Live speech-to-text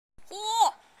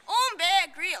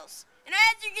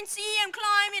you can see, I'm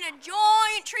climbing a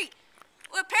giant tree.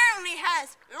 Well, apparently it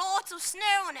has lots of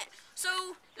snow on it.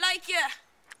 So, like,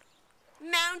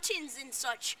 mountains and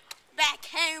such back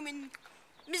home in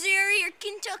Missouri or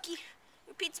Kentucky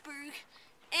or Pittsburgh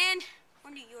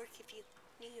or New York if you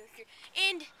New Yorker.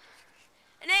 And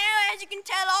now, as you can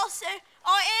tell also,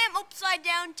 I am upside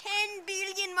down 10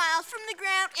 billion miles from the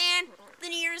ground and the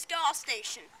nearest gas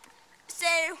station.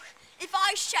 So, if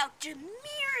I shout the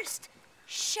merest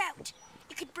shout,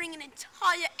 it could bring an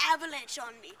entire avalanche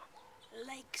on me.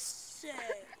 Like so.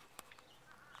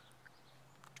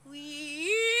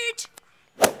 Tweet.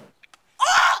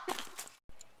 Oh!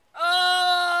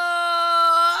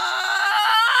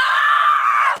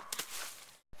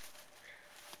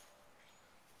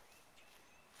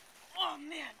 Oh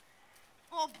man.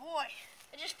 Oh boy.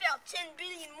 I just fell 10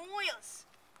 billion miles.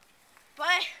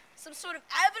 By some sort of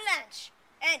avalanche.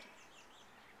 And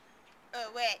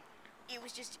oh wait, it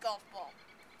was just a golf ball.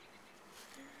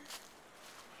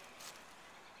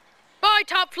 Buy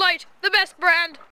Top Flight, the best brand.